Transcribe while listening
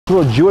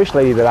little Jewish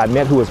lady that I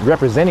met who was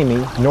representing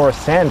me, Nora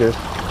Sanders,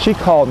 she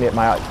called me at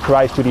my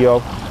karate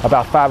studio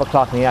about 5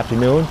 o'clock in the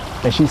afternoon,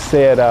 and she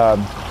said,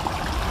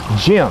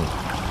 Jim,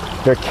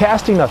 they're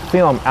casting a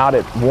film out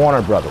at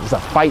Warner Brothers. It's a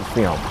fight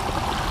film.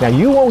 Now,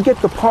 you won't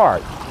get the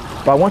part,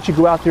 but I want you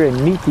to go out there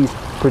and meet these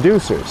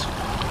producers.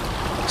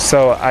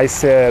 So I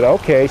said,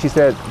 okay. She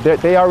said,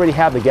 they already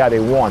have the guy they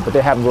want, but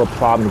they're having a little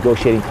problem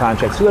negotiating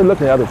contracts, so they're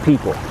looking at other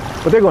people.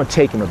 But they're going to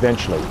take him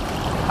eventually.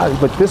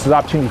 But this is an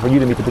opportunity for you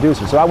to meet the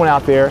producer. So I went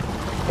out there,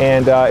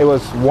 and it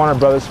was Warner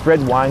Brothers,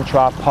 Fred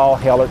Weintraub, Paul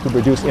Hellert, who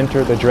produced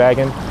Enter the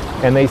Dragon.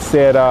 And they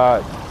said,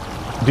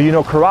 do you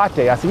know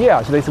karate? I said,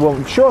 yeah. So they said,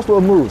 well, show us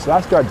little moves. So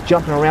I started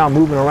jumping around,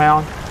 moving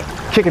around,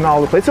 kicking all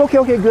over the place.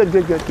 Okay, good.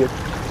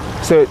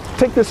 So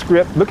take the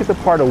script, look at the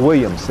part of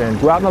Williams, and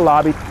go out in the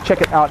lobby,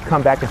 check it out,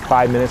 come back in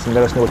 5 minutes, and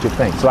let us know what you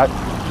think. So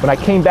when I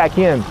came back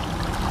in,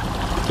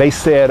 they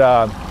said,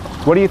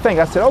 what do you think?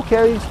 I said,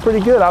 okay, it's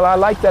pretty good. I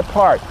like that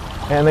part.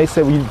 And they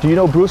said, well, do you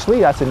know Bruce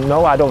Lee? I said,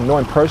 no, I don't know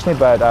him personally,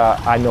 but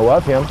I know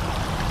of him.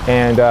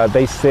 And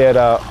they said,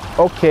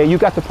 okay, you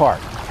got the part.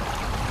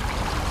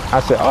 I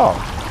said, oh,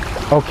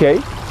 okay.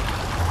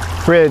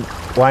 Fred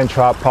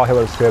Weintraub, Paul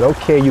Hellert said,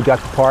 okay, you got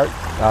the part.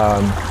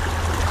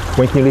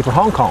 When can you leave for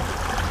Hong Kong?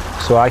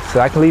 So I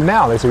said, I can leave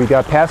now. They said, we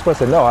got a passport? I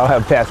said, no, I don't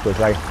have a passport.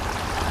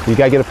 You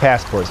got to get a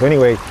passport. So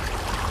anyway,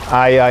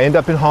 I ended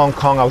up in Hong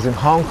Kong. I was in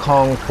Hong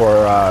Kong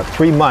for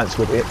 3 months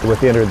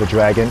with Enter the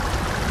Dragon.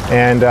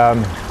 And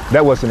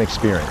that was an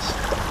experience.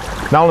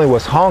 Not only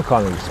was Hong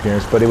Kong an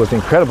experience, but it was an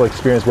incredible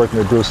experience working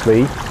with Bruce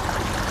Lee.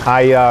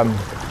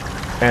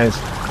 And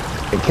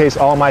in case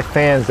all my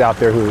fans out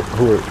there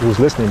who's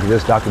listening to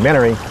this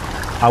documentary,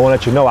 I want to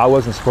let you know I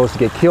wasn't supposed to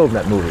get killed in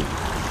that movie.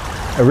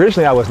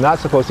 Originally, I was not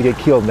supposed to get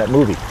killed in that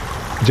movie.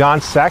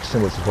 John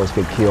Saxon was supposed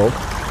to get killed.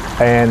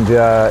 And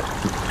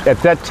at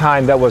that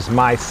time, that was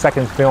my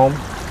second film.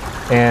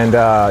 And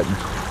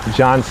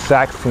John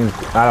Saxon,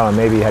 I don't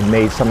know, maybe had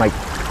made something like,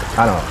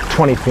 I don't know,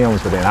 20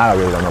 films by then. I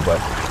really don't know.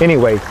 But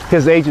anyway,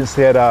 his agent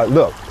said,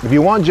 look, if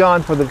you want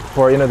John for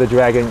Enter the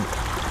Dragon,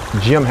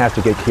 Jim has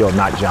to get killed,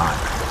 not John.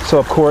 So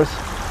of course,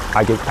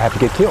 I have to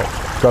get killed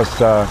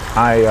because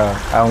I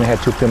only had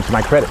 2 films to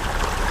my credit.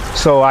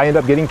 So I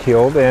ended up getting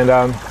killed, and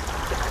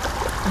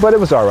but it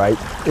was all right.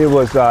 It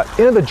was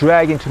Enter the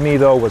Dragon to me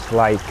though was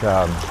like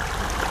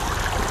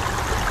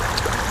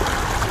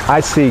I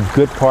see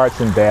good parts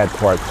and bad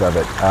parts of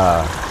it.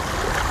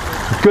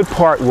 The good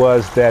part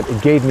was that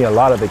it gave me a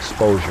lot of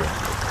exposure.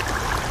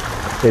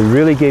 It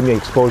really gave me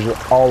exposure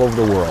all over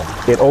the world.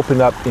 It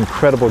opened up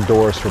incredible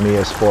doors for me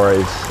as far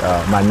as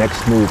my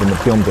next move in the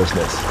film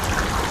business.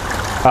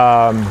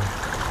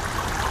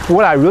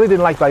 What I really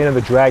didn't like about Enter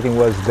the Dragon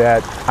was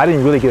that I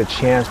didn't really get a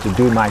chance to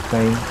do my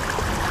thing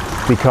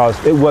because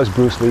it was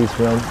Bruce Lee's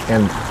film,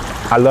 and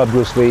I love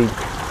Bruce Lee.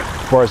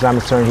 As far as I'm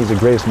concerned, he's the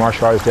greatest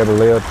martial artist to ever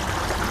live.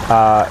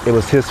 It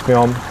was his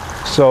film.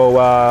 So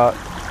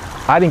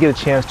I didn't get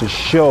a chance to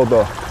show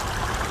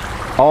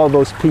all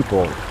those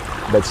people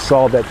that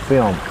saw that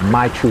film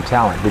my true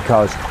talent,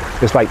 because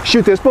it's like,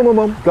 shoot this, boom, boom,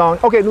 boom, gone.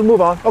 Okay, let's move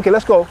on. Okay,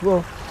 let's go.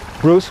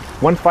 Bruce,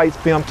 one fight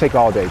film take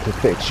all day to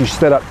fix. You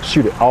set up,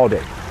 shoot it all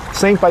day.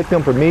 Same fight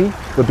film for me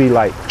would be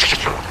like,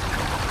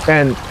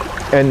 and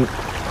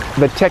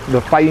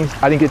the fighting,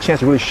 I didn't get a chance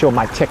to really show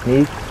my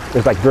technique. It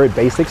was like very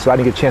basic, so I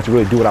didn't get a chance to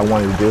really do what I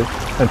wanted to do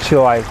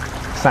until I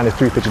signed a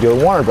 3-picture deal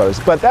with Warner Brothers.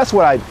 But that's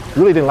what I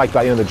really didn't like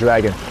about Enter the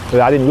Dragon,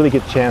 that I didn't really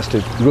get a chance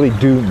to really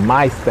do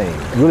my thing,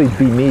 really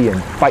be me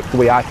and fight the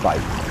way I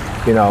fight,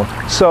 you know.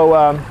 So,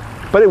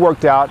 but it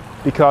worked out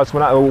because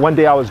one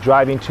day I was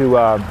driving to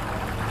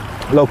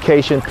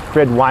location,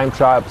 Fred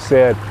Weintraub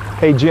said,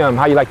 hey Jim,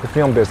 how you like the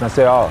film business? I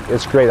said, oh,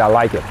 it's great, I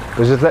like it.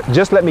 But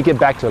just let me get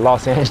back to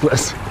Los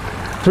Angeles.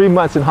 3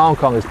 months in Hong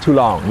Kong is too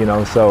long, you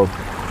know. So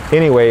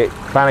anyway,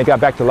 finally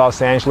got back to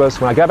Los Angeles.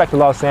 When I got back to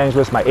Los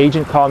Angeles, my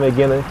agent called me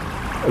again,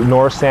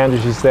 Nora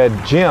Sanders. She said,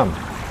 Jim,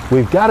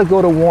 we've got to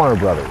go to Warner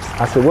Brothers.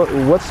 I said,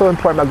 what's so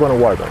important about going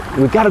to Warner Brothers?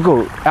 We've got to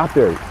go out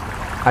there.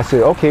 I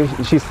said, okay.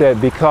 She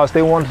said, because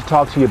they wanted to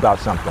talk to you about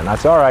something. I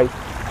said, all right.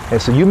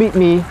 And so you meet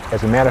me,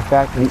 as a matter of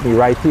fact, meet me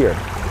right here,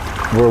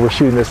 where we're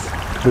shooting this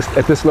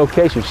at this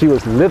location. She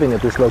was living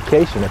at this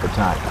location at the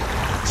time.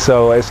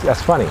 So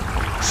that's funny.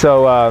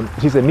 So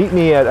she said, meet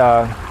me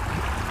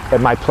at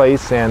my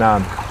place, and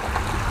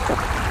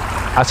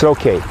I said,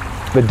 okay.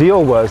 The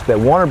deal was that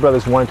Warner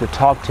Brothers wanted to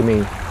talk to me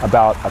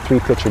about a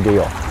 3-picture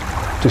deal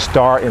to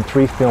star in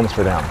 3 films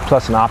for them,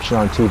 plus an option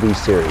on TV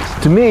series.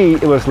 To me,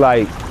 it was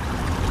like,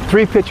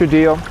 3-picture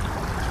deal,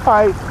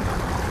 all right.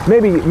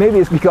 Maybe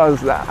it's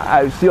because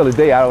I feel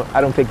today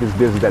I don't take this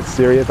business that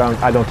serious.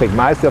 I don't take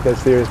myself that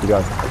serious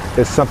because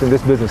this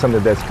business is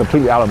something that's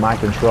completely out of my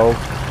control,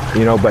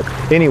 you know. But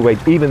anyway,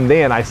 even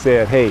then I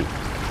said, hey,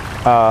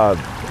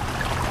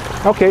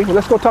 okay, well,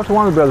 let's go talk to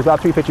Warner Brothers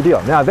about a 3-picture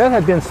deal. Now, there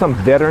had been some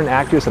veteran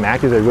actors, some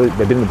actors that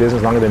they've been in the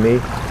business longer than me.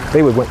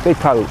 They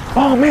probably,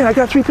 oh man, I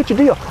got a 3-picture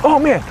deal. Oh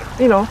man,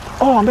 you know,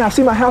 oh man, I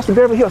see my house in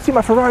Beverly Hills, I see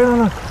my Ferrari.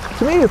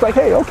 To me, it's like,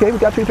 hey, okay, we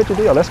got a 3-picture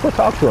deal. Let's go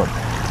talk to them,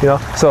 you know.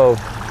 So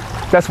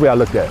that's the way I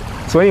looked at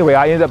it. So anyway,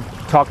 I ended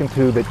up talking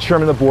to the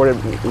chairman of the board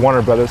at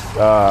Warner Brothers,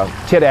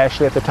 Ted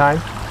Ashley at the time.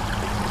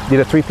 Did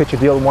a 3-picture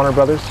deal with Warner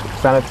Brothers,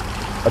 signed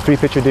a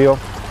 3-picture deal,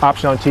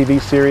 option on TV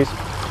series,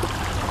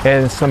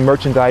 and some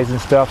merchandise and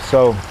stuff.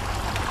 So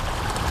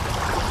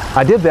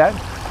I did that.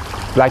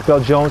 Black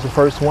Belt Jones, the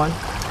first one.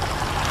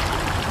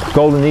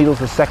 Golden Needles,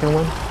 the second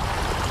one.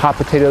 Hot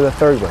Potato, the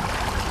third one.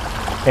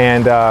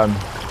 And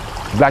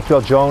Black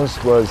Belt Jones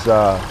was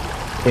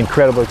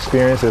incredible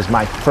experience. It was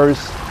my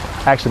first,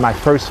 actually my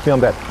first film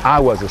that I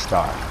was a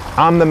star.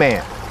 I'm the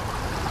man,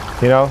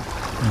 you know.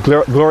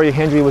 Gloria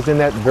Hendry was in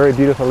that, very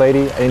beautiful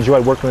lady. I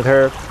enjoyed working with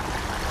her,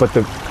 but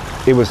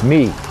it was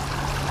me.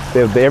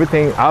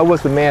 Everything, I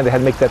was the man that had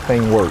to make that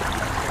thing work.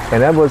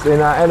 And that was,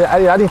 and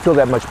I didn't feel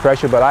that much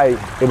pressure, but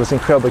it was an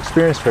incredible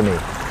experience for me.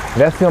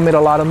 And that film made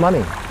a lot of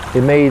money.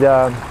 It made,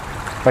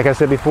 like I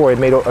said before, it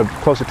made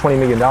close to $20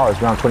 million,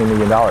 around $20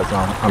 million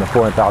on a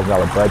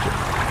 $400,000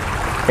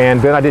 budget.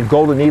 And then I did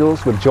Golden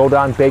Needles with Joe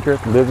Don Baker,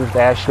 Elizabeth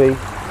Ashley,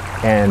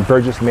 and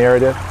Burgess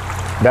Meredith.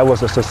 That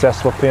was a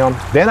successful film.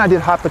 Then I did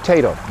Hot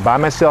Potato by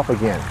myself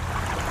again.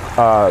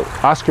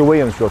 Oscar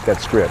Williams wrote that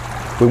script.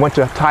 We went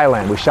to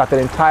Thailand. We shot that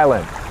in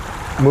Thailand.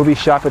 Movie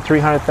shot for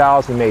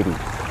 $300,000 maybe.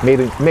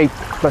 Made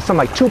something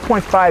like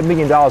 $2.5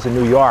 million in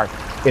New York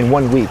in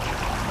 1 week.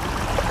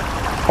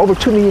 Over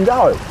 $2 million.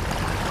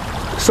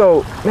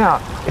 So now,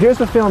 here's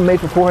a film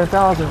made for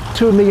 $400,000,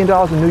 $2 million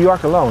in New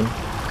York alone.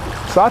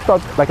 So I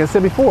thought, like I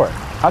said before,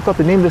 I thought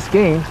the name of this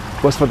game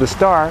was for the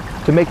star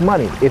to make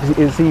money.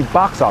 Is he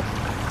box office?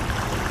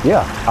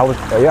 Yeah,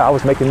 I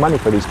was making money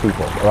for these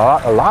people,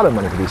 a lot of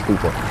money for these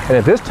people. And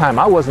at this time,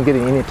 I wasn't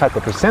getting any type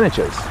of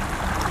percentages.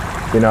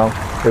 You know,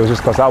 it was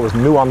just because I was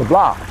new on the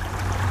block.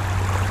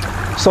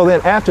 So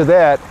then after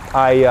that,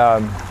 I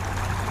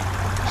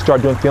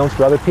started doing films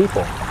for other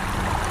people.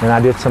 And I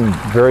did some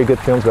very good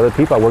films with other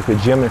people. I worked with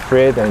Jim and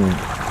Fred, and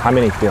how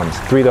many films?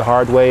 3 the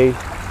Hard Way,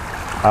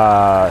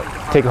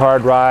 Take a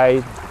Hard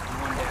Ride,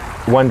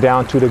 1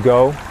 Down, 2 to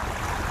Go,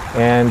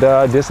 and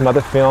did some other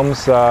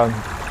films.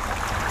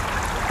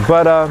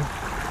 But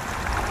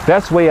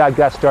that's the way I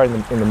got started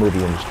in the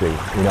movie industry,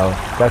 you know.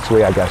 That's the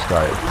way I got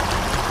started.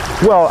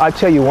 Well, I'll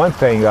tell you one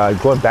thing,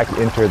 going back to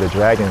Enter the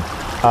Dragon,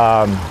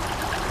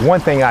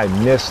 one thing I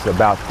missed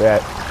about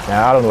that, and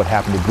I don't know what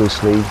happened to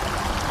Bruce Lee.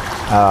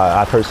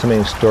 I've heard so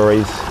many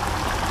stories,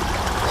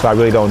 so I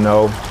really don't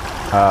know.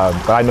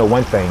 But I know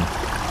one thing.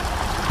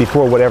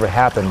 Before whatever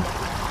happened,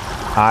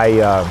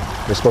 I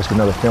was supposed to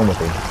do another film with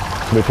him.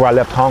 So before I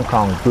left Hong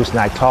Kong, Bruce and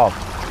I talked,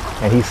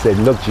 and he said,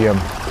 "Look, Jim,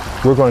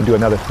 we're going to do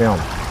another film.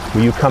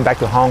 Will you come back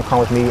to Hong Kong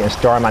with me and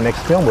star in my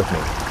next film with me?"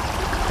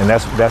 And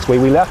that's the way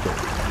we left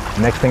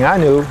it. Next thing I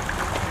knew,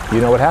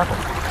 you know what happened.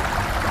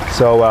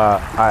 So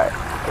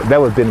that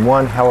would have been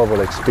one hell of an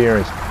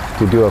experience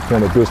to do a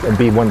film with Bruce and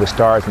be one of the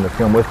stars in the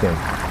film with him,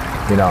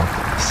 you know.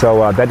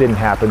 So that didn't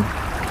happen,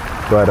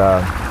 but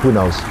who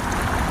knows.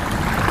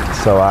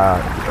 So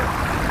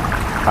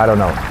I don't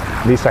know.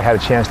 At least I had a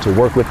chance to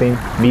work with him,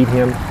 meet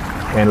him,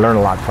 and learn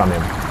a lot from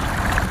him.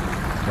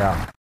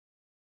 Yeah.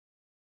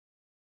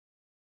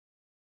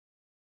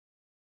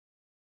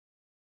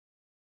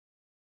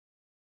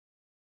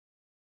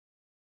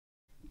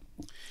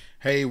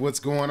 Hey, what's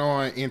going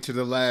on? Enter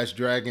the Last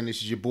Dragon. This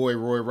is your boy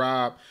Roy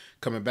Robb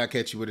coming back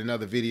at you with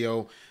another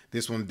video.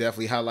 This one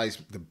definitely highlights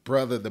the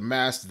brother, the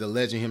master, the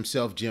legend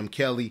himself, Jim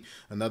Kelly,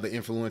 another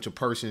influential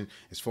person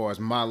as far as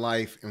my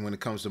life and when it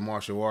comes to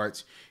martial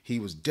arts. He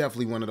was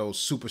definitely one of those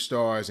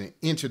superstars in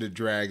Enter the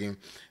Dragon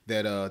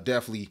that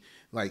definitely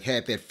like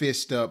had that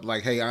fist up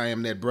like, hey, I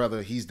am that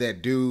brother. He's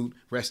that dude.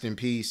 Rest in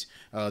peace.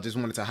 Just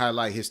wanted to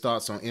highlight his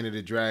thoughts on Enter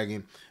the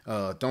Dragon.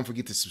 Don't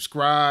forget to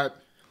subscribe,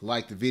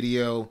 like the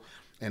video,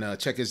 and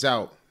check us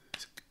out.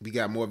 We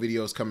got more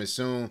videos coming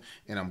soon,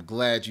 and I'm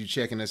glad you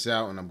checking us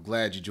out, and I'm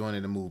glad you're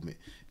joining the movement.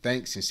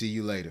 Thanks, and see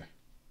you later.